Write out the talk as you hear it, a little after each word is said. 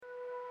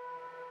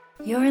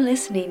You're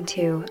listening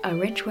to a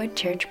Richwood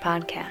Church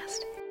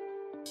podcast.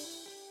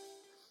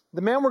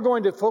 The man we're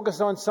going to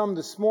focus on some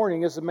this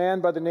morning is a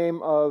man by the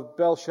name of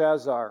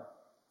Belshazzar.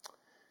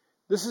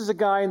 This is a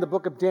guy in the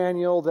book of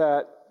Daniel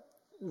that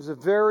was a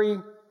very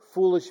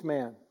foolish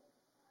man.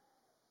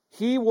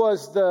 He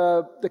was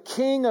the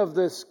king of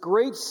this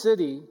great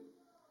city,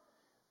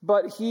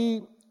 but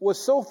he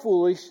was so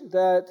foolish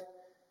that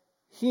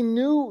he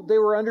knew they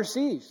were under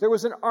siege. There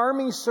was an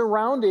army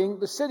surrounding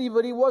the city,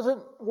 but he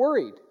wasn't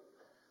worried.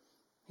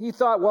 He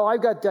thought, well,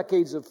 I've got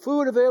decades of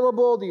food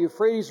available. The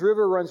Euphrates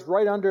River runs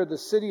right under the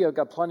city. I've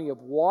got plenty of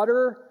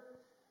water.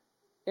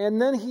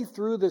 And then he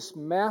threw this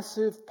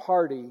massive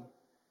party,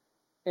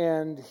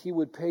 and he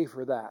would pay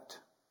for that.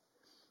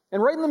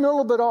 And right in the middle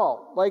of it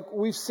all, like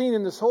we've seen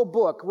in this whole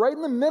book, right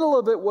in the middle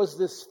of it was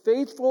this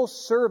faithful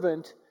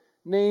servant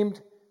named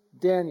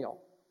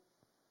Daniel.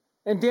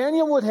 And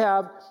Daniel would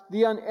have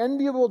the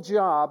unenviable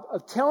job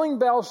of telling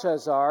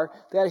Belshazzar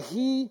that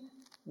he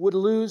would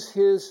lose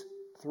his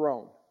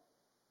throne.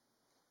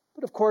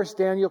 But of course,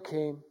 Daniel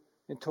came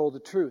and told the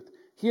truth.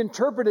 He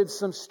interpreted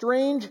some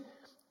strange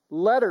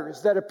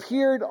letters that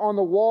appeared on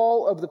the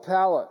wall of the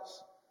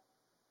palace.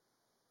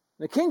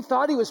 The king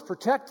thought he was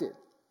protected,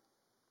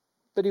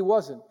 but he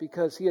wasn't,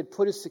 because he had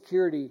put his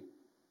security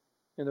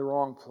in the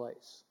wrong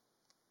place.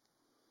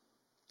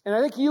 And I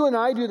think you and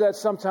I do that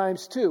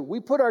sometimes too. We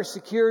put our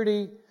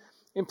security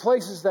in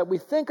places that we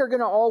think are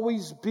going to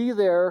always be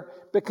there,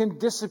 but can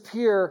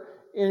disappear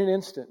in an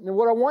instant. And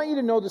what I want you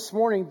to know this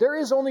morning, there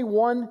is only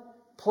one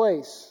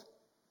place.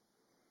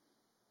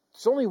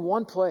 There's only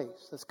one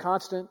place that's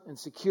constant and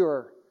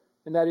secure,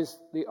 and that is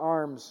the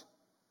arms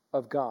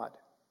of God.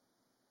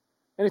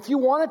 And if you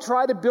want to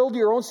try to build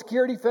your own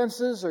security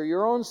fences or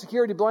your own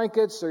security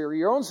blankets or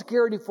your own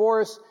security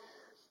forest,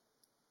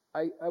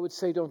 I would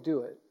say don't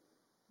do it.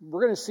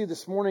 We're going to see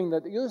this morning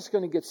that you're just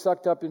going to get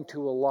sucked up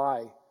into a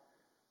lie,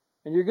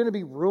 and you're going to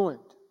be ruined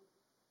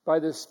by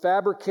this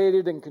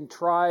fabricated and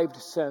contrived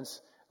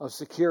sense of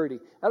security.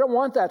 I don't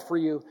want that for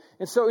you.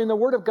 And so in the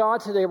Word of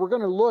God today, we're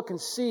going to look and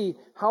see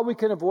how we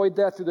can avoid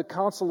that through the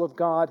counsel of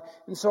God.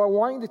 And so I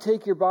want you to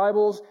take your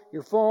Bibles,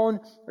 your phone,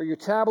 or your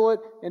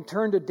tablet and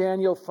turn to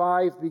Daniel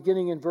 5,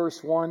 beginning in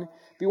verse 1.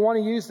 If you want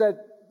to use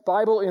that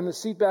Bible in the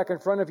seat back in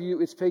front of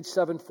you, it's page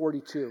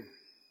 742.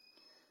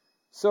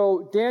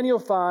 So Daniel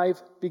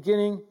 5,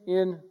 beginning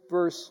in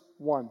verse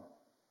 1.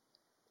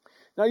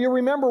 Now you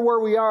remember where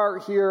we are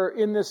here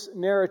in this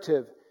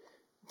narrative.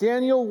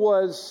 Daniel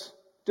was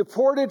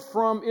deported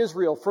from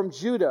Israel, from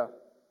Judah,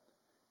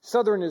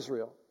 southern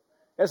Israel,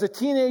 as a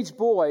teenage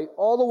boy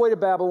all the way to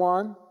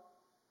Babylon.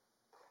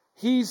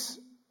 He's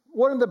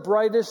one of the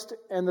brightest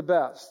and the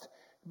best,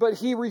 but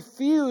he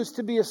refused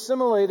to be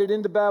assimilated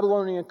into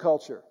Babylonian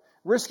culture,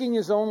 risking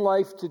his own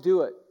life to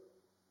do it.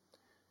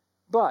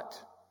 But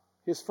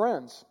his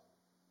friends,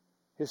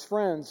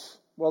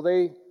 well,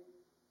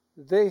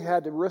 they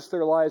had to risk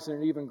their lives in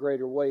an even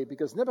greater way,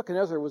 because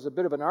Nebuchadnezzar was a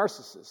bit of a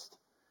narcissist,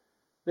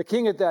 the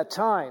king at that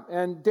time.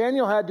 And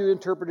Daniel had to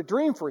interpret a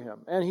dream for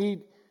him. And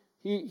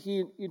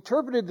he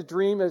interpreted the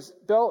dream as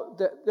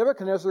that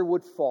Nebuchadnezzar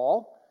would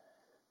fall.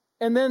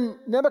 And then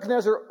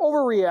Nebuchadnezzar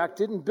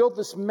overreacted and built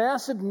this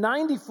massive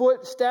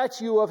 90-foot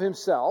statue of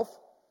himself.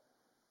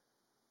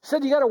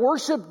 Said, you got to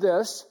worship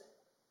this.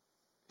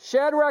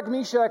 Shadrach,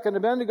 Meshach, and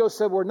Abednego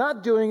said, we're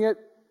not doing it.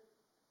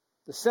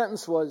 The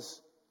sentence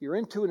was, you're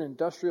into an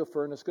industrial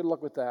furnace. Good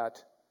luck with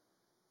that.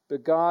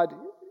 But God,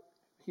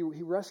 he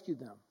rescued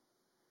them.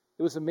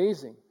 It was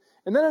amazing.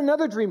 And then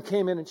another dream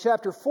came in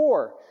chapter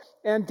 4,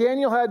 and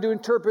Daniel had to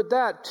interpret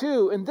that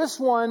too. And this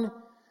one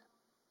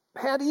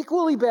had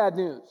equally bad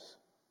news.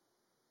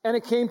 And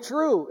it came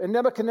true. And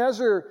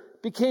Nebuchadnezzar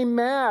became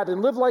mad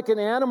and lived like an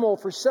animal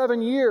for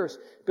 7 years.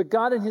 But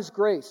God in his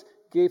grace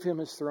gave him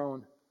his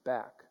throne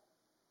back.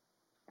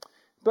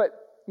 But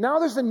now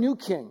there's a new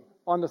king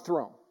on the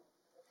throne.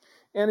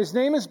 And his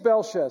name is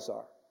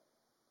Belshazzar.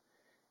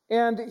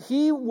 And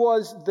he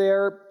was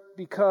there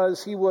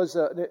because he was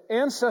an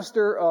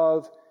ancestor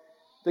of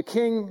the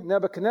king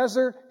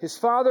Nebuchadnezzar. His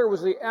father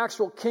was the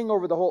actual king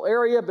over the whole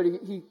area, but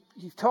he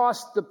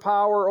tossed the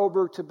power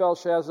over to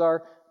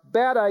Belshazzar.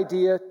 Bad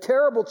idea,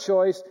 terrible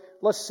choice.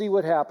 Let's see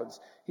what happens.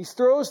 He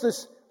throws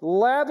this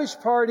lavish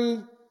party,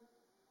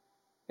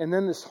 and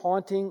then this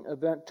haunting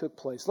event took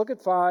place. Look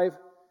at 5,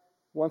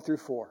 1 through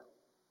 4.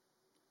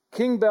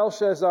 King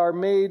Belshazzar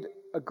made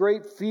a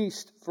great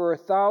feast for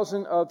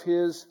 1,000 of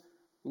his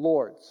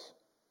lords,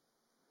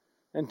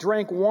 and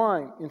drank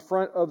wine in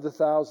front of the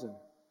 1,000.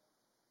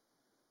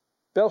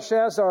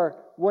 Belshazzar,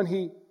 when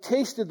he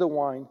tasted the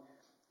wine,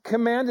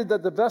 commanded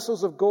that the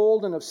vessels of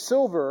gold and of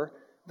silver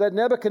that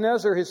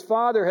Nebuchadnezzar his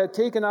father had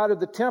taken out of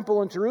the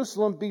temple in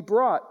Jerusalem be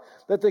brought,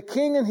 that the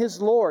king and his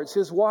lords,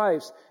 his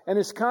wives, and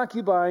his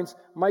concubines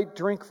might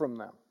drink from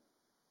them.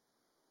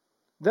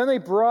 Then they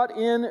brought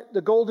in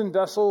the golden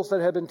vessels that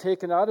had been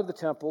taken out of the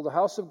temple, the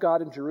house of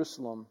God in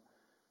Jerusalem,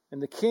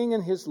 and the king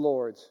and his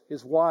lords,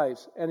 his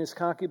wives, and his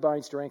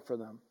concubines drank from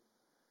them.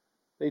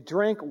 They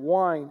drank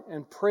wine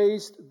and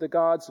praised the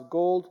gods of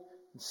gold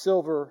and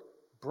silver,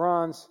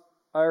 bronze,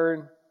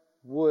 iron,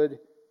 wood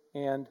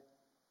and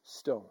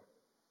stone.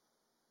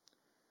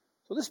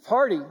 So this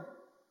party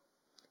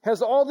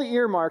has all the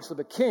earmarks of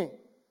a king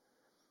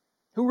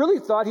who really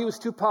thought he was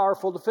too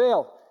powerful to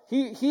fail.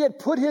 He had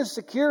put his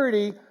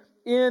security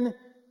in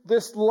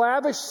this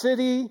lavish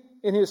city,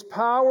 in his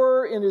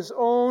power, in his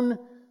own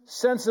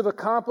sense of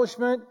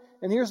accomplishment.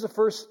 And here's the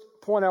first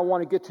point I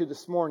want to get to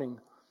this morning.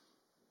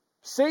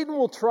 Satan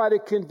will try to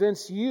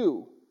convince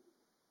you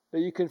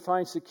that you can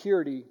find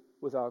security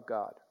without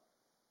God.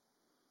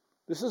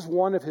 This is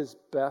one of his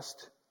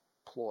best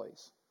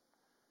ploys.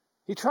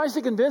 He tries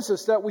to convince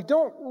us that we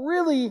don't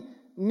really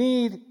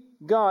need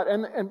God.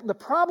 And the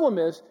problem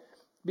is,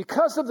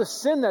 because of the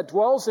sin that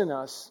dwells in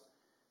us,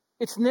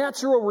 it's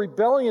natural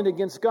rebellion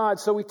against God,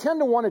 so we tend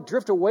to want to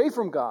drift away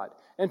from God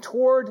and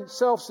toward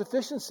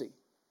self-sufficiency.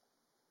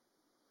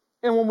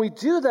 And when we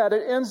do that,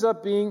 it ends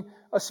up being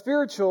a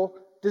spiritual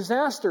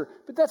disaster.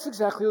 But that's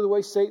exactly the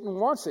way Satan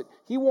wants it.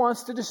 He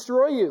wants to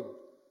destroy you.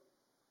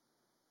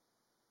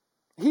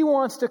 He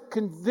wants to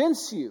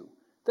convince you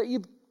that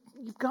you've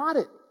got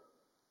it.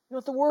 You don't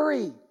have to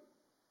worry.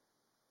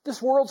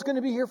 This world's going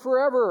to be here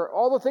forever.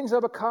 All the things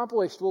I've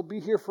accomplished will be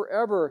here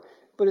forever.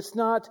 But it's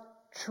not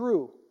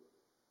true.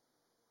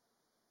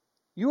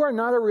 You are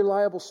not a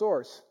reliable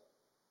source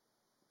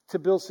to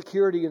build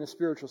security in a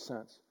spiritual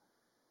sense.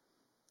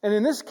 And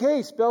in this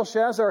case,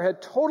 Belshazzar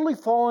had totally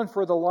fallen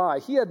for the lie.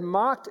 He had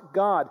mocked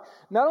God.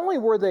 Not only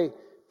were they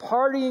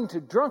partying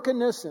to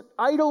drunkenness and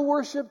idol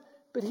worship,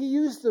 but he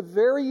used the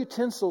very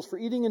utensils for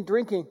eating and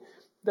drinking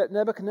that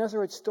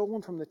Nebuchadnezzar had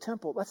stolen from the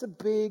temple. That's a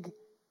big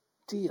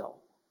deal.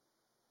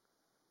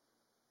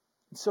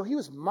 And so he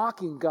was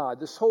mocking God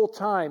this whole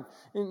time.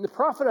 And the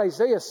prophet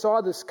Isaiah saw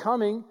this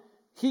coming.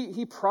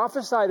 He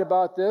prophesied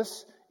about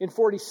this in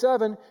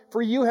 47.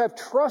 For you have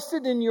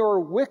trusted in your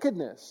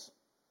wickedness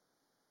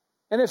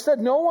and have said,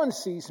 no one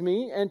sees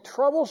me, and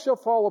trouble shall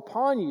fall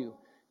upon you.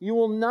 You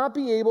will not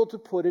be able to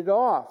put it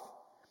off.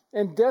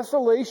 And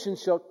desolation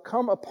shall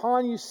come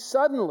upon you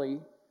suddenly,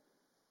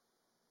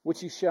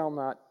 which you shall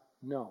not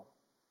know.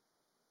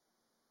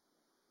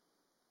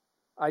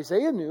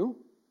 Isaiah knew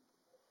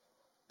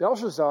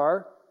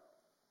Belshazzar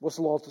was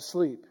lulled to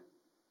sleep.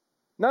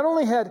 Not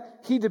only had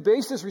he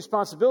debased his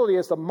responsibility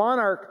as the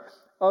monarch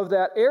of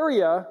that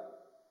area,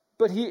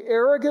 but he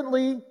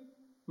arrogantly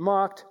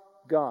mocked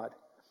God.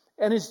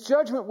 And his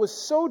judgment was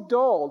so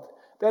dulled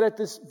that at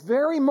this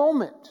very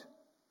moment,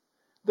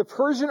 the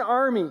Persian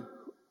army,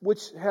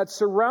 which had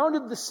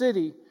surrounded the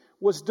city,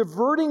 was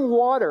diverting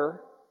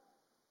water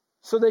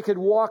so they could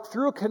walk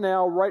through a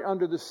canal right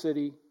under the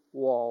city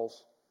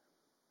walls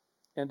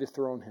and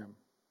dethrone him.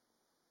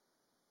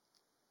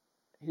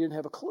 He didn't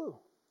have a clue.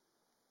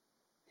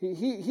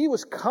 He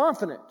was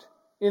confident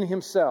in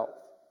himself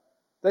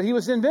that he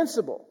was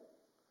invincible.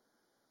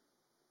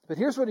 But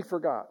here's what he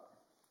forgot.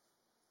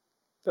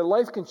 That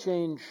life can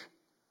change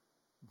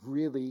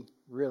really,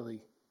 really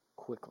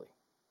quickly.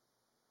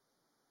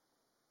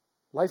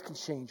 Life can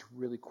change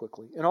really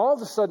quickly. And all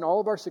of a sudden, all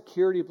of our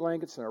security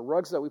blankets and our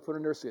rugs that we put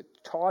under us get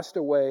tossed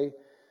away.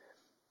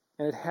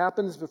 And it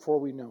happens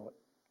before we know it.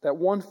 That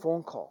one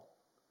phone call.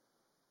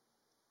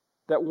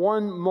 That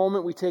one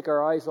moment we take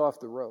our eyes off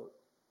the road.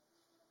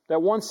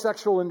 That one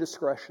sexual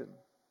indiscretion.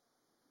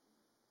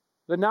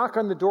 The knock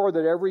on the door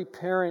that every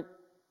parent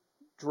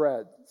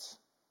dreads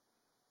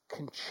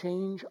can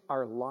change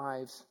our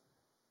lives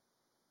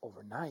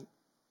overnight.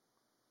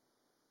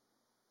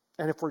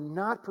 And if we're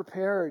not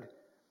prepared,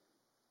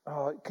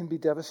 it can be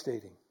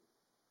devastating.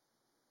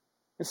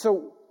 And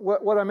so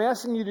what I'm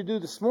asking you to do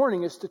this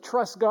morning is to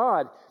trust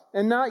God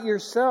and not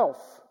yourself.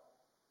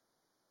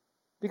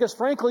 Because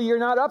frankly, you're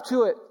not up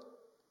to it.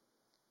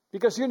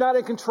 Because you're not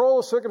in control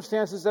of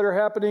circumstances that are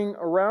happening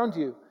around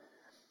you.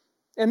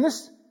 And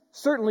this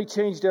certainly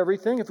changed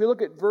everything. If we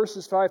look at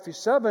verses 5 through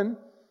 7,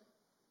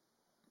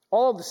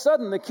 all of a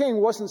sudden the king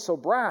wasn't so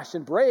brash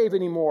and brave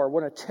anymore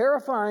when a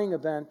terrifying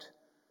event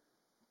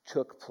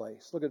took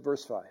place. Look at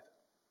verse 5.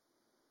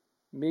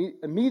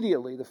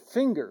 Immediately the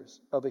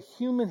fingers of a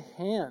human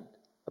hand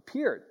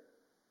appeared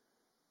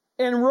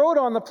and wrote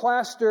on the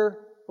plaster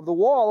of the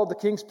wall of the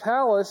king's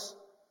palace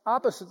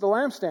opposite the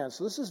lampstand.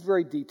 So this is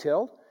very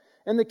detailed.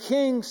 And the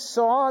king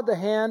saw the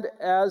hand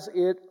as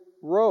it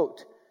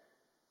wrote.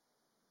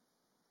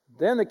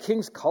 Then the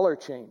king's color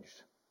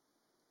changed,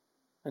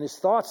 and his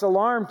thoughts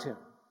alarmed him.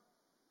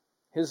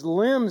 His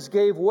limbs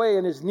gave way,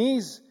 and his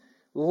knees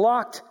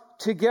locked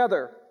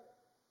together.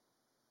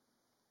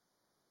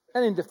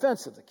 And in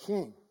defense of the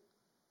king,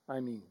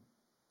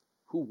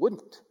 who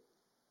wouldn't?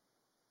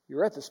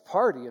 You're at this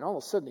party, and all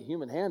of a sudden a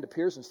human hand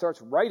appears and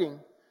starts writing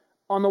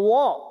on the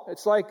wall.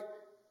 It's like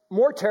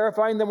more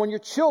terrifying than when your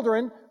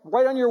children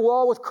write on your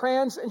wall with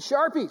crayons and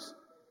Sharpies.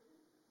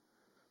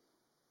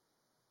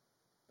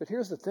 But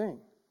here's the thing.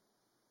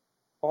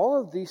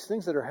 All of these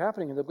things that are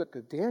happening in the book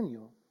of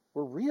Daniel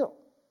were real.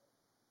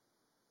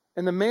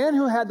 And the man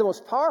who had the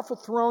most powerful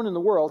throne in the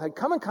world had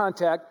come in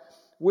contact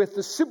with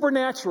the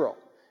supernatural,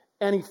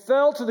 and he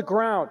fell to the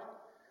ground.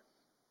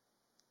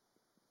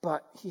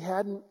 But he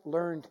hadn't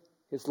learned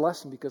his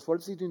lesson, because what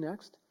does he do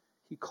next?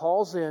 He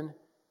calls in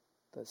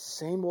The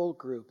same old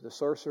group, the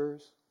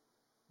sorcerers,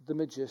 the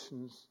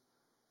magicians,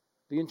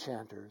 the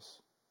enchanters.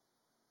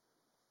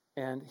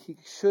 And he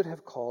should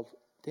have called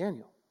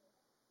Daniel.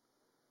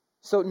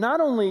 So not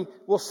only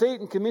will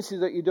Satan convince you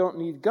that you don't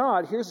need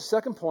God, here's the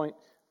second point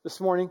this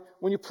morning.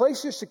 When you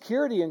place your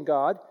security in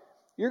God,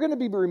 you're going to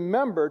be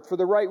remembered for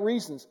the right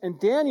reasons. And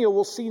Daniel,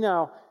 we'll see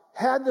now,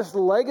 had this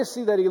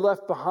legacy that he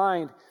left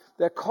behind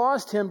that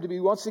caused him to be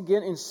once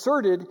again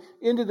inserted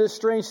into this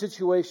strange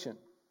situation.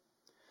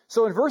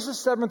 So in verses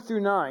 7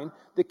 through 9,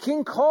 the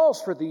king calls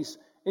for these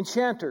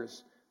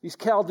enchanters, these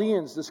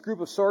Chaldeans, this group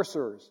of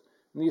sorcerers,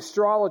 and the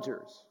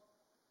astrologers.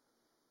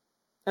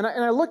 And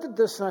I looked at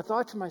this and I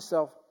thought to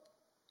myself,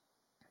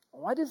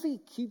 why does he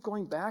keep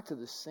going back to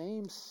the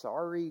same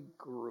sorry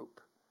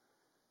group?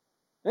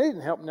 They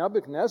didn't help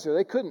Nebuchadnezzar.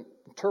 They couldn't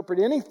interpret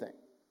anything.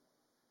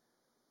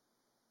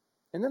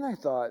 And then I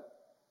thought,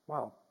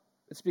 wow,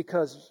 it's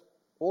because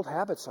old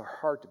habits are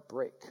hard to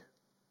break.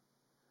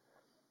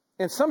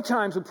 And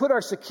sometimes we put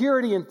our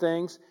security in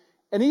things,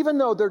 and even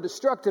though they're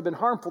destructive and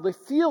harmful, they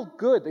feel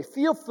good. They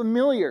feel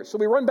familiar. So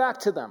we run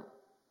back to them.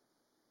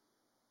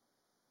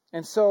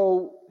 And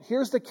so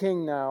here's the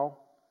king now,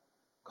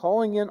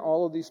 calling in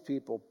all of these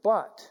people.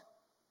 But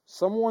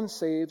someone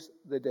saves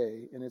the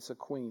day, and it's a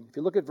queen. If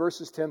you look at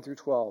verses 10 through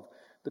 12,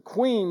 the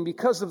queen,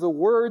 because of the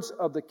words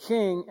of the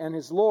king and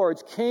his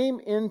lords, came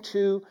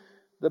into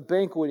the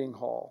banqueting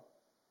hall.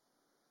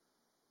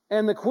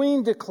 And the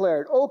queen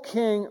declared, O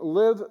king,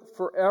 live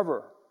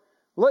forever.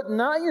 Let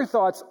not your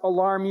thoughts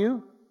alarm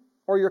you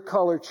or your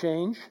color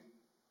change.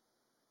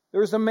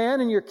 There is a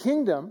man in your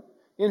kingdom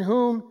in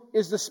whom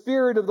is the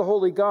spirit of the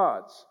holy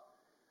gods.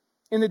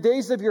 In the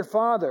days of your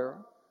father,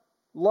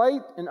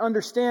 light and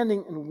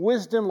understanding and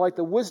wisdom like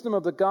the wisdom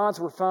of the gods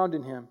were found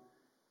in him.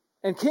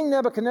 And King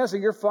Nebuchadnezzar,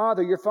 your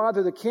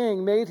father the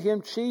king, made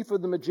him chief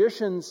of the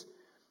magicians,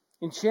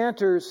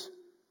 enchanters,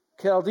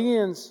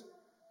 Chaldeans,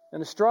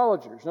 and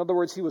astrologers. In other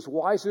words, he was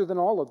wiser than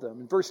all of them.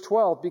 In verse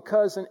 12,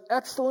 because an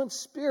excellent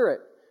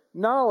spirit,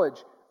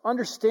 knowledge,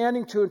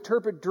 understanding to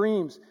interpret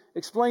dreams,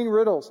 explain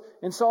riddles,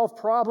 and solve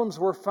problems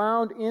were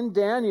found in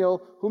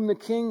Daniel, whom the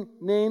king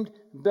named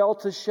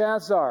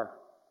Belteshazzar.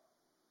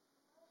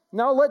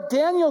 Now let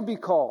Daniel be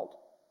called,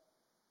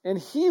 and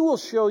he will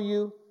show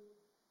you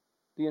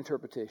the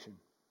interpretation.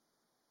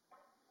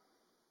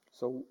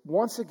 So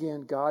once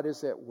again, God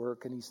is at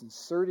work, and he's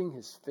inserting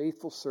his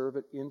faithful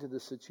servant into the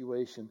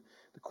situation.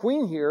 The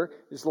queen here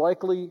is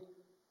likely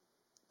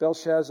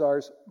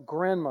Belshazzar's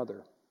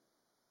grandmother.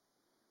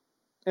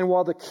 And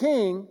while the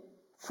king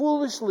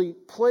foolishly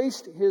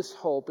placed his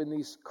hope in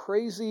these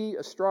crazy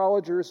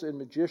astrologers and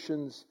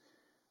magicians,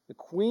 the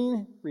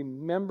queen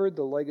remembered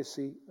the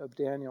legacy of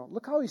Daniel.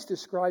 Look how he's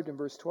described in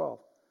verse 12.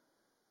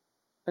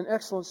 An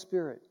excellent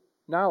spirit,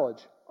 knowledge,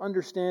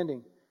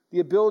 understanding, the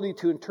ability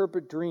to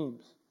interpret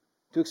dreams,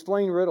 to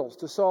explain riddles,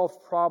 to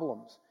solve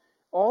problems.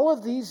 All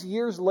of these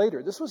years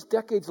later, this was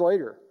decades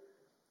later,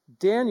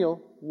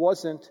 Daniel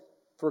wasn't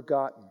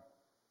forgotten.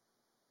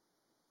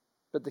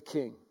 But the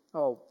king,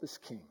 this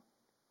king,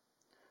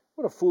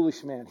 what a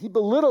foolish man. He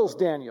belittles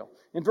Daniel.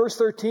 In verse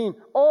 13,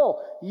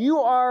 you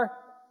are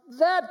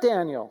that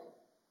Daniel,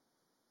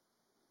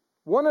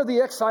 one of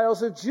the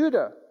exiles of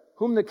Judah,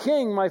 whom the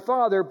king, my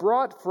father,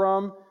 brought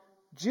from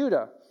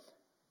Judah.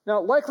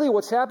 Now, likely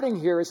what's happening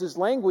here is his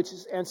language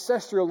is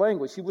ancestral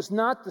language. He was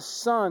not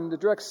the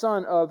direct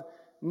son of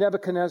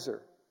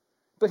Nebuchadnezzar.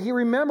 But he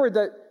remembered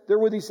that there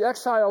were these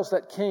exiles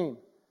that came.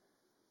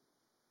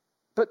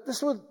 But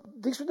these were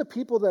the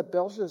people that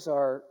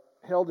Belshazzar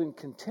held in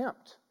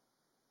contempt.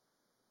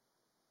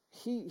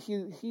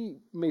 He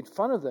made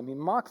fun of them. He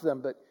mocked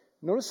them. But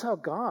notice how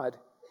God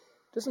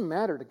doesn't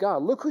matter to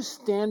God. Look who's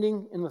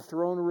standing in the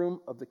throne room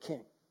of the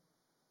king.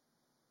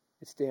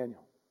 It's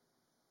Daniel.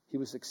 He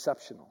was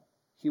exceptional.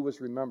 He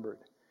was remembered.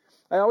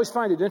 I always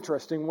find it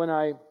interesting when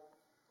I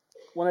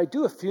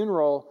do a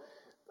funeral.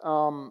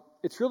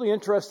 It's really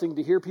interesting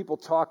to hear people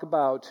talk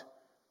about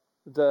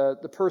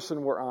the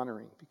person we're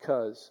honoring,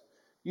 because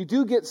you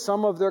do get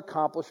some of their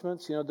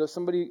accomplishments.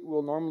 Somebody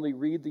will normally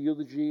read the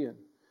eulogy and,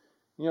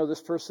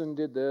 this person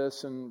did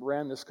this and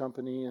ran this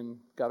company and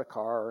got a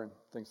car and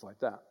things like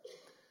that.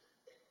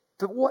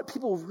 But what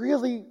people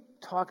really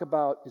talk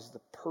about is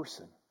the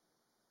person,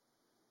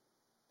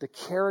 the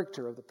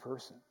character of the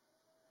person.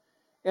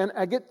 And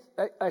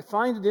I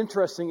find it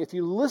interesting, if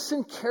you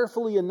listen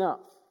carefully enough,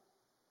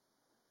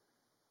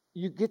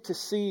 you get to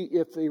see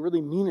if they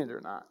really mean it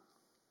or not.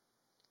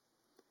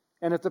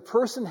 And if the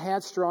person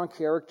had strong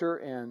character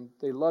and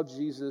they love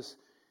Jesus,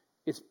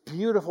 it's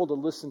beautiful to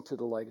listen to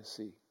the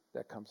legacy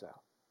that comes out.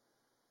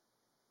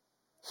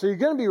 So you're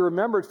going to be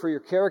remembered for your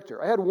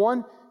character. I had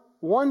one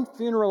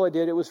funeral I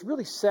did. It was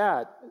really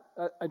sad.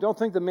 I don't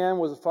think the man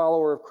was a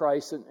follower of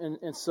Christ,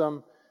 and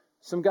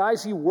some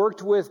guys he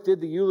worked with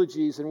did the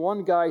eulogies, and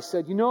one guy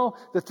said,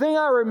 the thing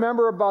I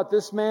remember about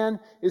this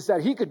man is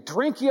that he could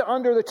drink you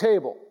under the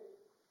table.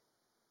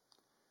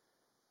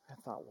 I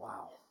thought,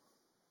 wow,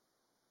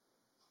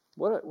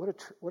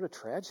 what a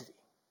tragedy.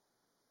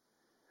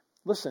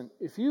 Listen,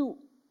 if you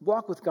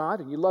walk with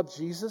God and you love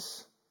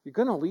Jesus You're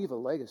going to leave a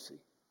legacy.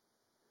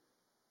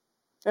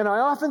 And I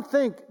often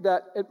think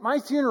that at my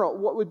funeral,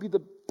 what would be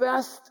the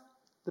best,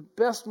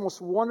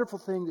 most wonderful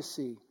thing to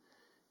see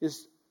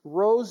is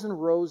rows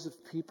and rows of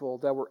people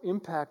that were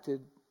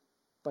impacted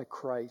by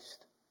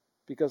Christ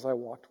because I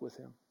walked with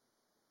him.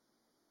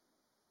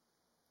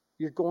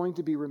 You're going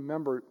to be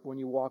remembered when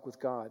you walk with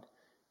God.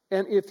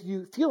 And if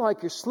you feel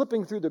like you're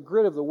slipping through the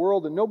grid of the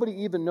world and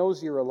nobody even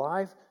knows you're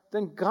alive,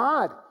 then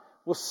God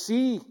will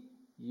see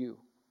you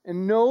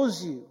and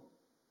knows you.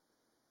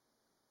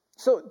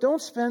 So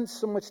don't spend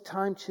so much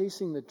time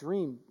chasing the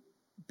dream.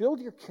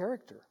 Build your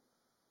character.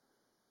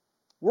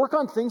 Work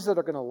on things that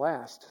are going to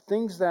last,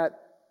 things that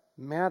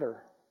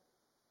matter.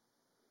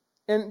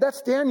 And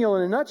that's Daniel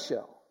in a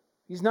nutshell.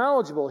 He's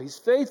knowledgeable, he's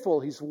faithful,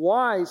 he's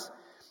wise,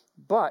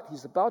 but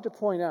he's about to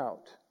point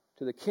out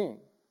to the king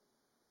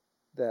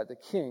that the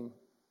king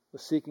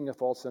was seeking a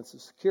false sense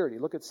of security.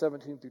 Look at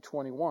 17 through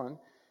 21.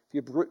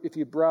 If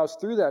you browse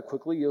through that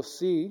quickly, you'll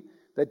see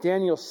that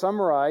Daniel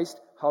summarized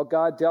how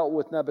God dealt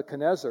with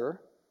Nebuchadnezzar.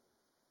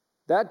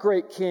 That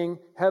great king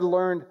had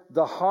learned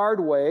the hard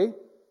way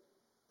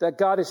that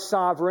God is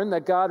sovereign,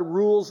 that God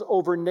rules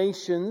over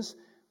nations,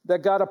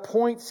 that God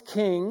appoints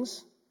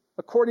kings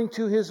according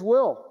to his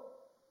will.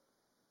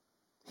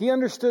 He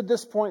understood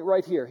this point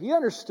right here. He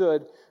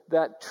understood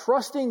that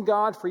trusting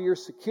God for your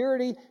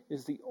security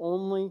is the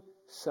only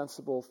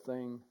sensible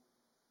thing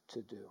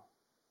to do.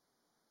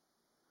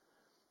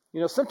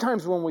 You know,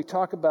 sometimes when we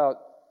talk about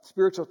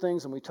spiritual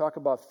things and we talk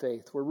about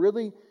faith, we're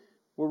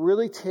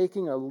really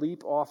taking a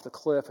leap off the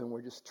cliff and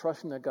we're just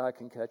trusting that God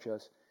can catch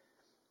us.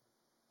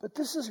 But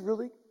this is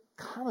really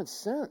common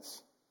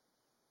sense.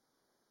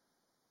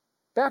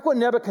 Back when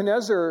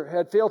Nebuchadnezzar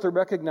had failed to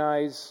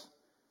recognize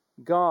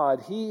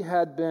God, he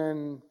had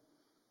been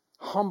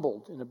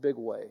humbled in a big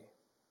way.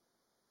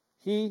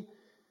 He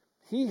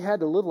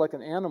had to live like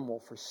an animal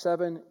for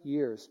 7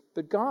 years.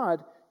 But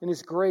God, in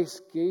his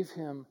grace, gave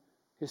him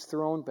his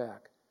throne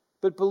back.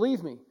 But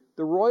believe me,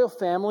 the royal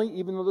family,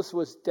 even though this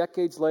was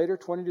decades later,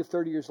 20 to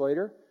 30 years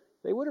later,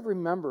 they would have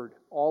remembered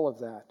all of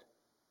that.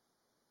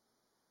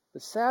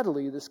 But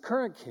sadly, this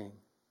current king,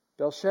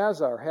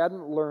 Belshazzar,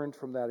 hadn't learned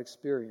from that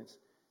experience.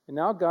 And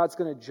now God's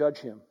going to judge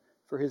him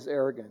for his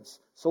arrogance.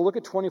 So look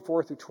at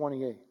 24 through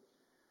 28.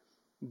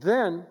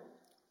 Then,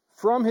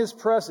 from his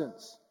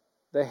presence,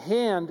 the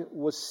hand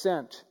was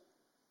sent,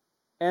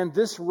 and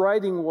this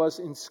writing was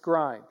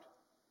inscribed.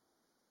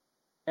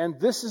 And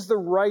this is the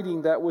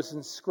writing that was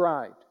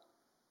inscribed.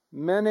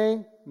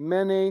 Mene,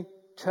 Mene,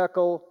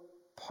 Tekel,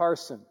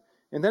 Parsin.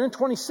 And then in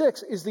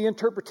 26 is the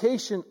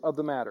interpretation of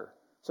the matter.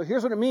 So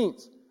here's what it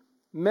means.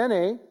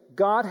 Mene,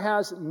 God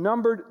has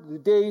numbered the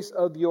days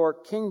of your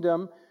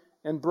kingdom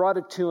and brought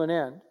it to an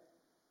end.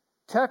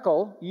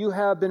 Tekel, you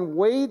have been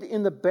weighed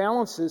in the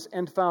balances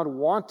and found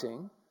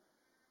wanting.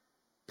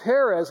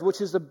 Perez,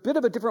 which is a bit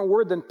of a different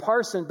word than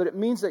parsin, but it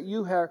means that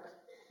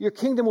your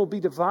kingdom will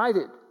be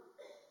divided,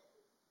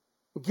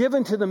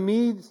 given to the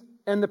Medes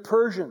and the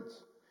Persians.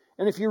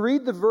 And if you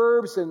read the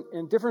verbs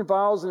and different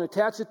vowels and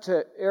attach it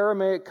to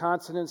Aramaic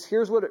consonants,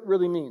 here's what it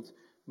really means.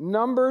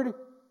 Numbered,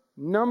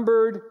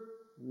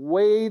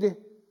 weighed,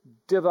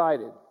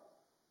 divided.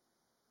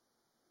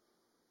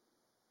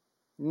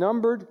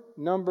 Numbered,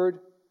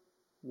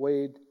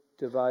 weighed,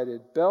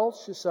 divided.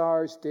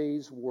 Belshazzar's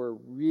days were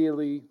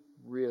really,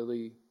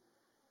 really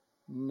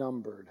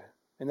numbered.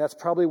 And that's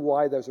probably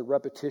why there's a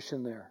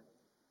repetition there.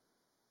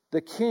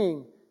 The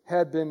king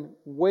had been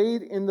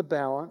weighed in the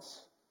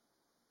balance.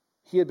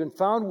 He had been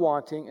found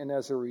wanting, and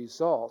as a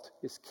result,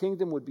 his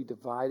kingdom would be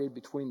divided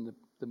between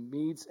the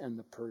Medes and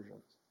the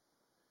Persians.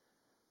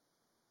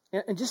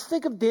 And just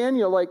think of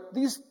Daniel, like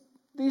these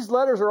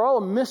letters are all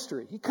a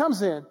mystery. He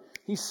comes in,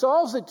 he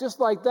solves it just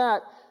like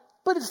that,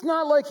 but it's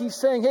not like he's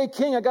saying, hey,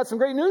 king, I got some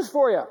great news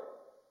for you.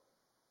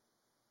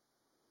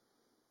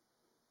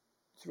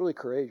 It's really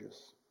courageous.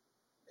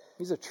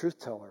 He's a truth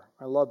teller.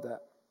 I love that.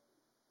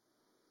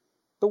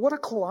 But what a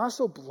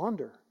colossal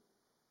blunder.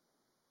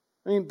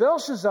 I mean,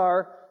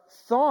 Belshazzar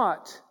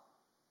thought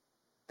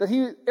that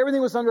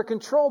everything was under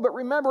control, but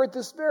remember, at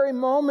this very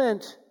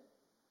moment,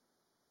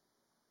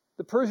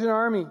 the Persian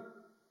army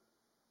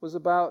was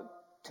about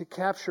to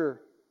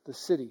capture the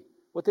city.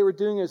 What they were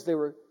doing is they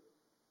were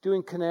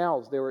doing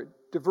canals. They were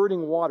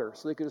diverting water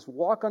so they could just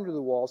walk under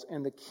the walls,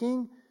 and the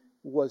king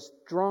was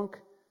drunk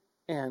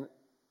and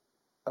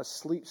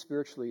asleep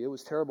spiritually. It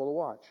was terrible to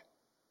watch.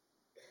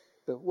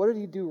 But what did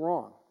he do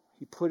wrong?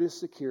 He put his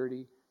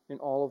security in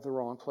all of the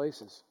wrong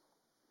places.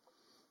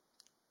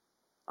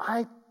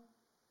 I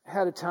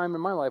had a time in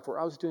my life where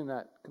I was doing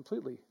that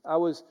completely. I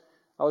was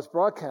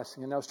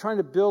broadcasting, and I was trying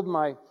to build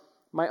my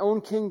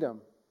own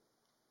kingdom.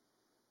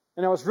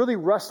 And I was really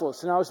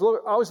restless, and I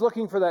was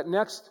looking for that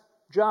next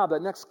job,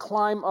 that next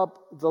climb up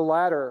the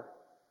ladder.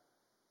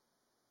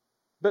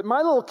 But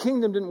my little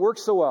kingdom didn't work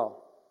so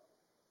well.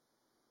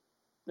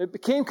 It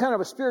became kind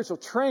of a spiritual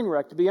train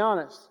wreck, to be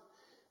honest.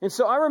 And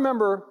so I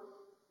remember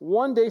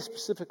one day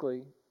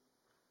specifically,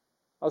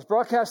 I was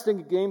broadcasting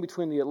a game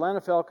between the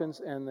Atlanta Falcons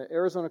and the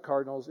Arizona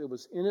Cardinals. It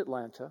was in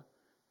Atlanta.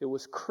 It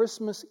was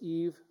Christmas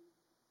Eve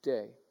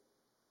day.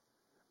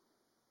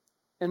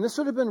 And this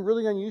would have been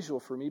really unusual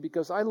for me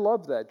because I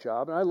loved that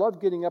job, and I loved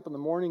getting up in the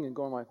morning and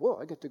going like, whoa,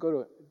 I get to go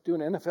to do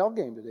an NFL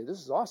game today. This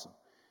is awesome.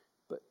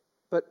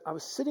 But I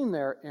was sitting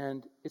there,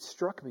 and it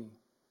struck me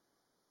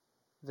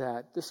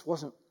that this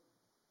wasn't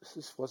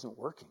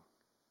working.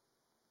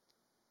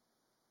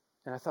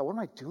 And I thought, what am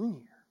I doing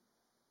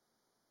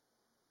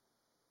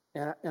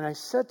here? And I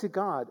said to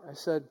God, I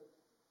said,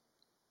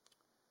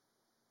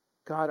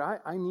 God,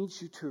 I need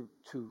you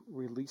to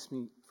release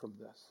me from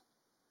this.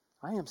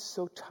 I am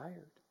so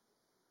tired.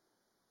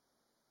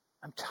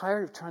 I'm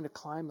tired of trying to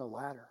climb the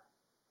ladder.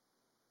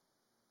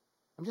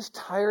 I'm just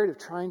tired of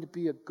trying to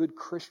be a good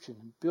Christian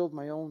and build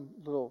my own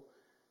little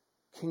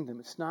kingdom.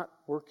 It's not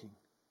working.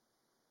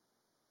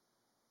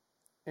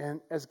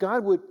 And as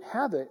God would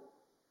have it,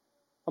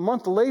 a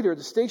month later,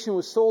 the station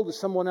was sold to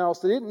someone else.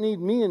 They didn't need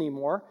me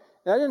anymore,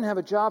 and I didn't have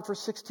a job for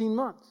 16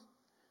 months.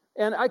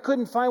 And I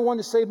couldn't find one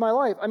to save my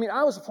life. I mean,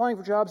 I was applying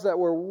for jobs that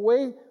were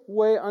way,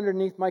 way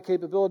underneath my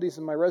capabilities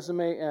and my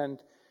resume, and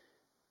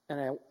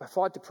I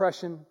fought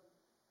depression.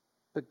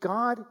 But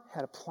God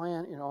had a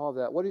plan in all of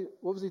that. What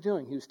was He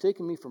doing? He was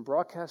taking me from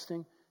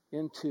broadcasting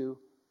into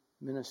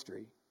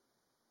ministry.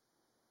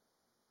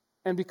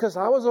 And because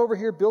I was over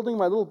here building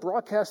my little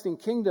broadcasting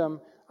kingdom,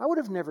 I would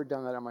have never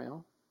done that on my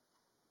own.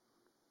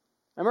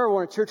 I remember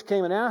when a church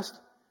came and asked,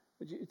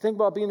 "Did you think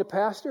about being a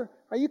pastor?"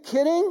 "Are you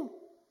kidding?"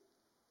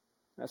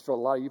 That's for a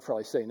lot of you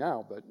probably say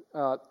now, but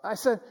I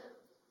said,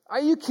 "Are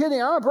you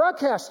kidding? I'm a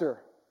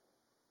broadcaster."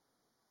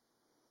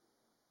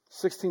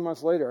 16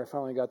 months later, I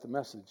finally got the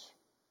message.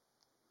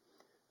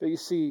 But you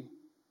see,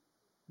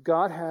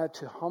 God had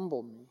to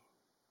humble me.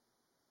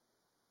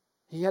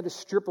 He had to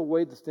strip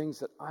away the things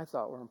that I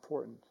thought were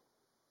important.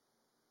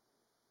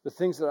 The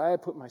things that I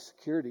had put my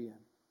security in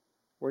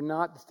were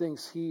not the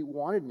things He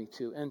wanted me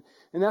to. And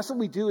that's what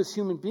we do as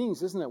human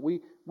beings, isn't it?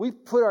 We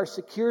put our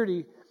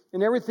security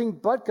in everything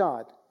but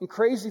God, in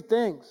crazy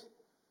things,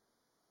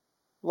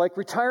 like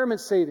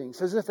retirement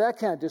savings, as if that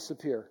can't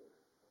disappear,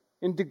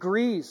 in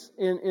degrees,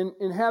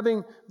 in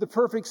having the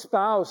perfect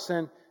spouse,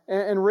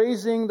 and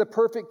raising the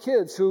perfect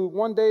kids who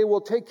one day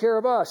will take care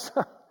of us.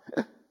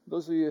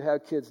 Those of you who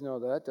have kids know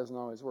that doesn't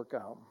always work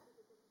out.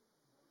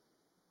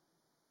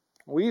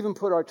 We even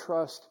put our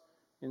trust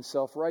in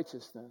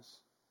self-righteousness.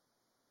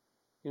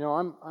 You know,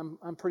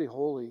 I'm pretty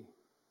holy,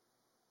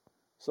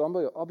 so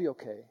I'll be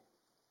okay.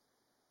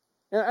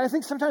 And I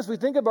think sometimes we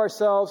think of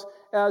ourselves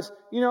as,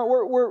 you know,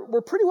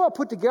 we're pretty well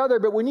put together,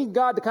 but we need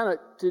God to kind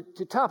of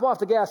to top off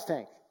the gas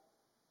tank.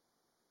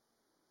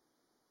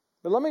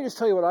 But let me just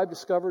tell you what I've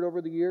discovered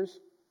over the years.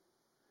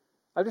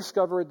 I've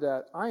discovered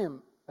that I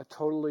am a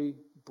totally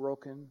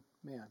broken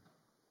man.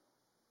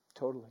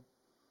 Totally.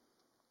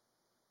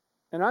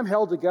 And I'm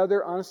held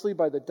together, honestly,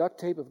 by the duct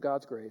tape of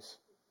God's grace.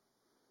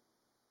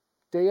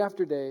 Day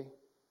after day,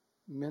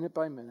 minute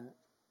by minute.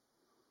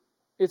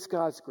 It's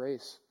God's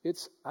grace.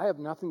 I have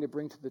nothing to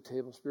bring to the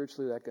table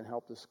spiritually that can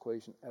help this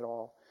equation at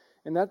all.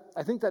 And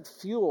I think that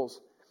fuels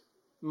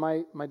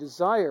my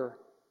desire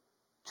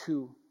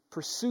to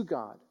pursue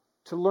God,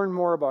 to learn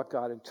more about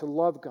God, and to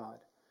love God.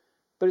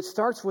 But it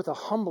starts with a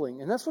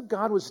humbling. And that's what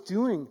God was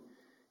doing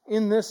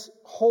in this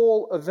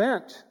whole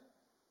event.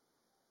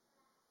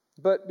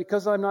 But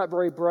because I'm not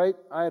very bright,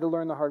 I had to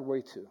learn the hard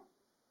way too.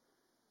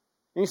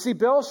 And you see,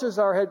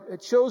 Belshazzar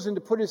had chosen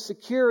to put his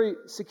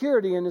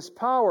security in his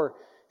power.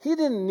 He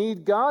didn't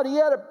need God. He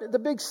had the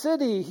big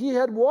city. He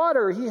had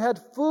water. He had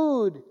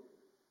food.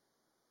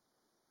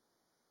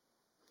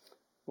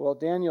 Well,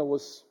 Daniel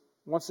was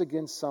once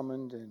again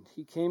summoned, and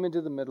he came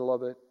into the middle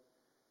of it.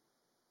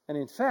 And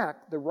in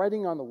fact, the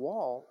writing on the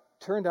wall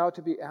turned out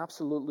to be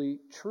absolutely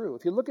true.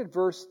 If you look at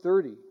verse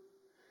 30,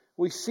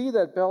 we see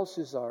that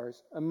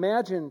Belshazzar's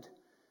imagined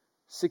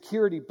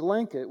security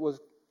blanket was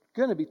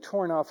going to be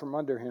torn out from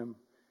under him,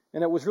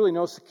 and it was really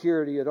no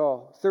security at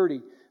all.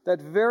 30, that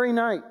very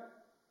night,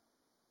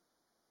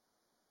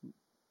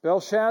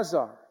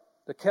 Belshazzar,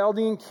 the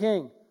Chaldean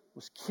king,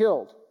 was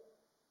killed,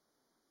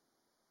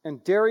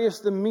 and Darius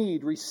the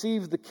Mede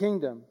received the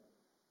kingdom,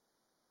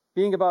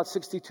 being about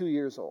 62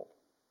 years old.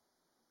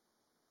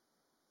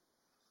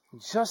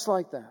 And just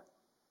like that,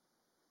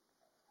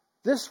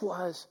 this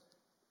was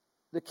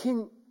the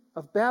king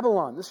of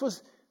Babylon. This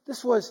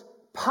was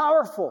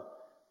powerful,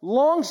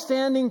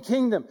 long-standing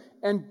kingdom.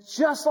 And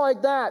just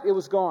like that, it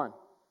was gone.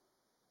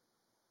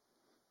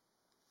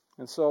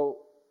 And so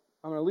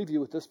I'm going to leave you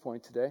with this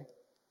point today.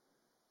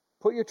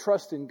 Put your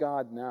trust in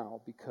God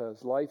now,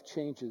 because life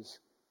changes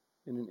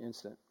in an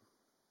instant.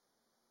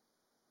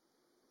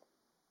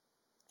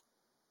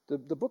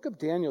 The book of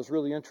Daniel is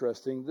really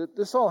interesting.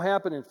 This all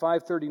happened in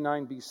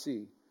 539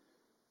 BC.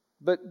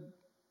 But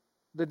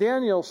the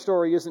Daniel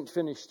story isn't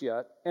finished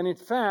yet. And in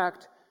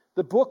fact,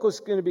 the book was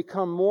going to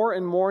become more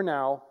and more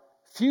now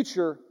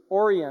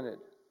future-oriented.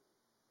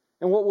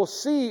 And what we'll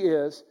see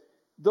is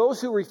those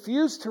who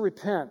refuse to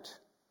repent,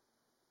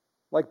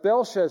 like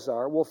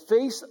Belshazzar, will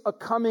face a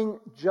coming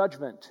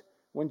judgment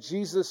when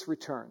Jesus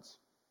returns.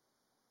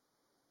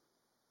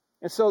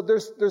 And so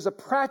there's a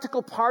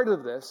practical part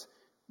of this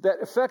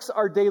that affects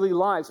our daily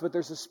lives, but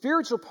there's a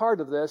spiritual part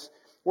of this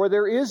where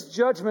there is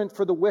judgment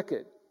for the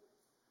wicked.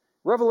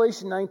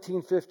 Revelation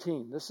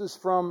 19:15. This is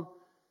from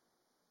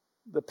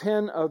the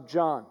pen of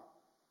John.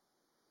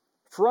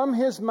 From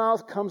his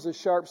mouth comes a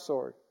sharp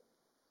sword,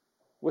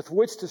 with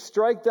which to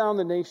strike down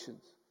the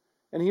nations,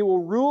 and he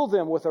will rule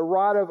them with a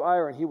rod of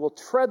iron. He will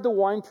tread the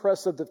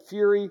winepress of the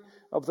fury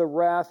of the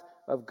wrath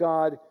of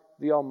God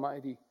the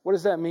Almighty. What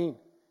does that mean?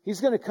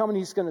 He's going to come and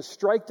he's going to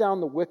strike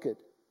down the wicked.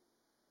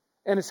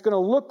 And it's going to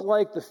look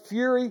like the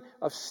fury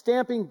of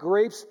stamping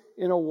grapes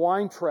in a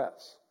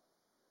winepress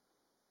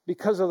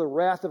because of the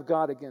wrath of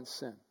God against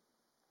sin.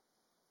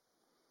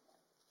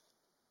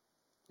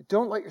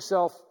 Don't let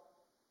yourself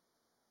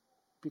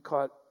be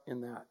caught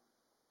in that.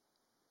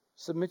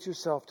 Submit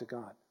yourself to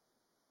God.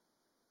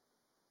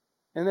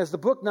 And as the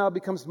book now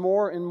becomes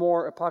more and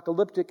more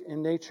apocalyptic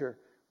in nature,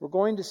 we're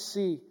going to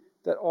see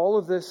that all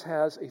of this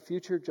has a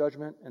future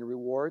judgment and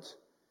rewards.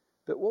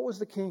 But what was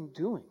the king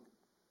doing?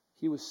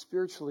 He was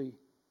spiritually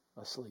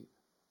asleep.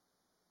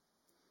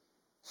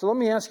 So let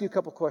me ask you a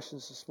couple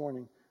questions this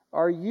morning.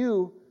 Are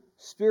you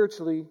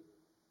spiritually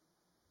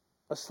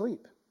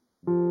asleep?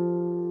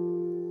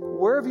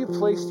 Where have you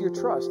placed your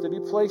trust? Have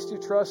you placed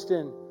your trust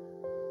in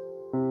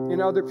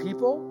other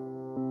people?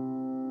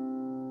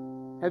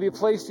 Have you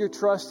placed your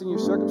trust in your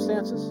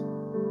circumstances?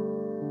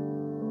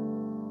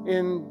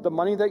 In the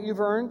money that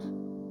you've earned?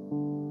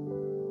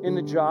 In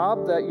the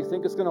job that you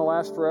think is going to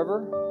last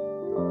forever?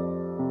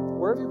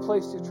 Where have you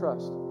placed your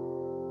trust?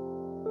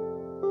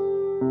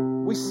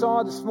 We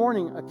saw this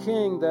morning a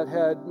king that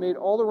had made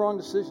all the wrong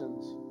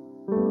decisions.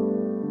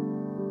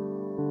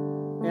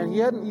 And he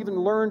hadn't even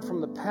learned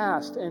from the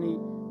past, and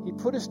he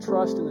put his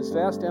trust in this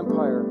vast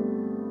empire.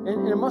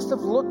 And it must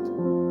have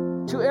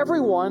looked to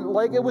everyone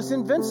like it was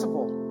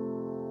invincible.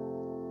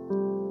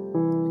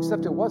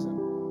 Except it wasn't.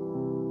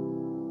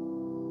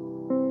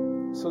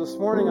 So this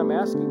morning I'm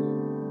asking you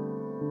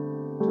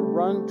to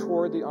run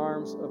toward the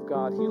arms of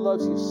God. He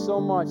loves you so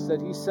much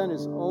that he sent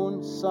his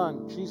own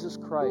Son, Jesus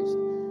Christ,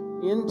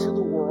 into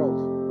the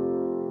world.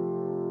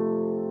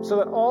 So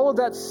that all of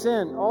that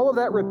sin, all of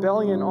that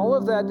rebellion, all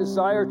of that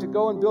desire to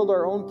go and build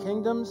our own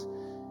kingdoms,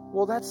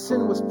 well, that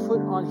sin was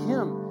put on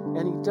him.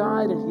 And he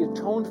died and he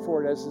atoned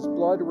for it as his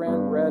blood ran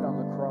red on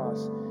the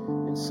cross.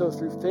 And so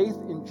through faith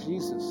in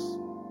Jesus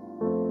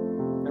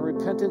and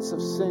repentance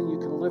of sin, you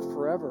can live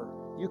forever.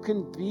 You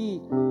can be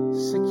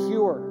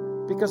secure.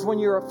 Because when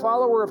you're a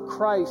follower of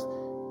Christ,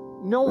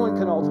 no one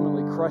can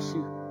ultimately crush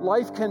you.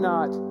 Life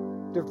cannot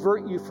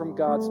divert you from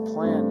God's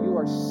plan. You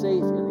are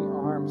safe in the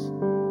arms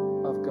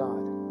of God.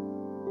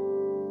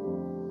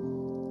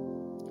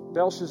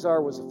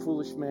 Belshazzar was a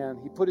foolish man.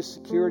 He put his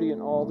security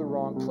in all the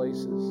wrong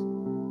places.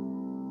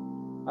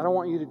 I don't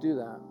want you to do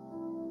that.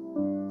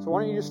 So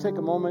why don't you just take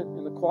a moment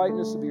in the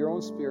quietness of your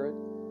own spirit.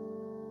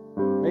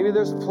 Maybe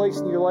there's a place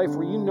in your life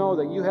where you know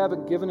that you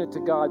haven't given it to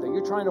God, that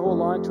you're trying to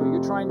hold on to it.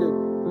 You're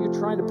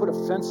trying to put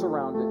a fence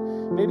around it.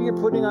 Maybe you're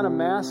putting on a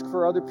mask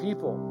for other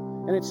people,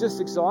 and it's just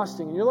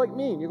exhausting. And you're like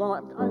me, and you're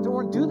going, I don't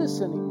want to do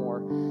this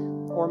anymore.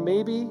 Or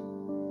maybe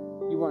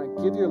you want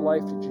to give your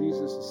life to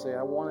Jesus and say,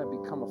 I want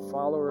to become a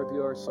follower of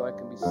yours so I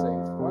can be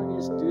saved. Why don't you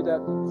just do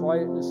that in the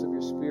quietness of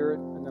your spirit,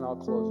 and then I'll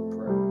close with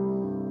prayer.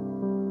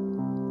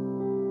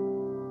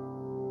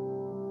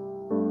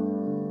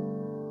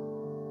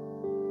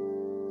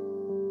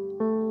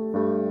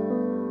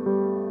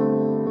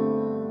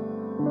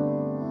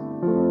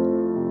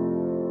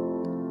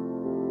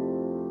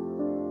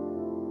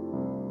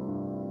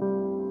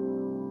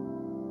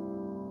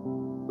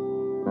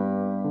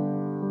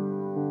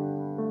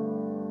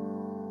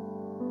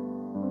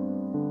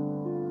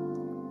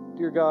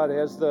 Dear God,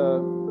 as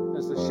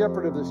the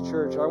shepherd of this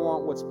church, I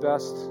want what's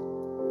best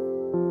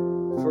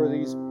for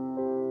these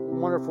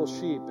wonderful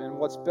sheep. And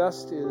what's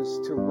best is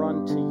to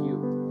run to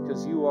you,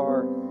 because you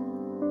are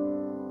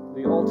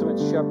the ultimate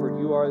shepherd.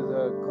 You are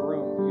the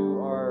groom. You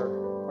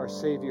are our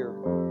Savior.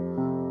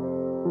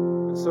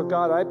 And so,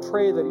 God, I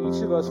pray that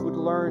each of us would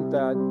learn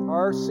that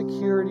our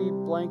security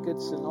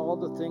blankets and all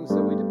the things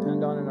that we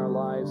depend on in our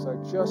lives are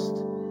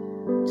just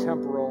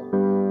temporal.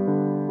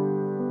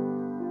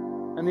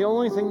 And the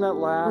only thing that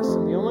lasts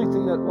and the only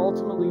thing that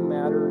ultimately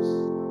matters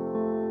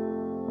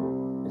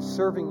is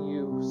serving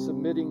you,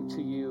 submitting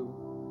to you,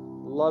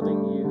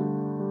 loving you,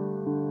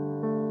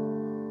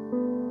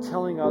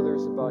 telling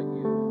others about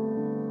you.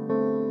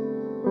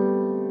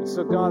 And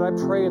so, God, I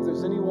pray if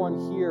there's anyone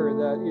here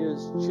that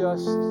is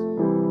just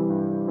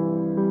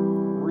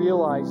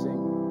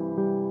realizing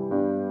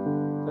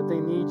that they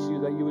need you,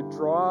 that you would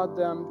draw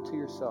them to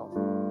yourself.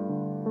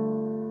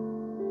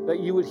 That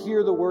you would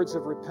hear the words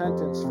of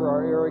repentance for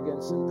our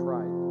arrogance and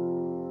pride.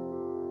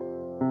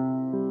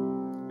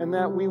 And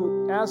that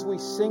as we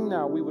sing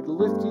now, we would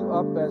lift you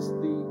up as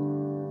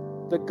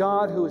the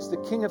God who is the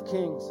King of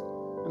Kings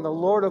and the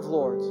Lord of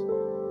Lords,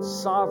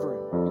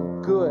 sovereign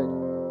and good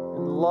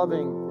and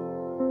loving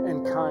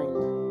and kind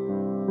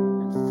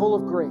and full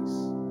of grace.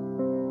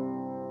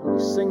 And we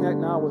sing that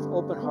now with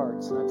open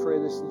hearts. And I pray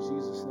this in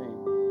Jesus' name.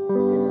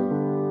 Amen.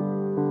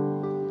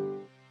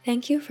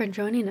 Thank you for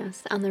joining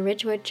us on the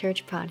Ridgewood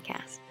Church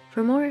podcast.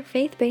 For more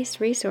faith-based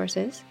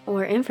resources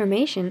or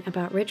information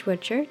about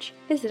Ridgewood Church,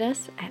 visit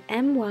us at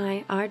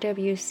myrwc.org.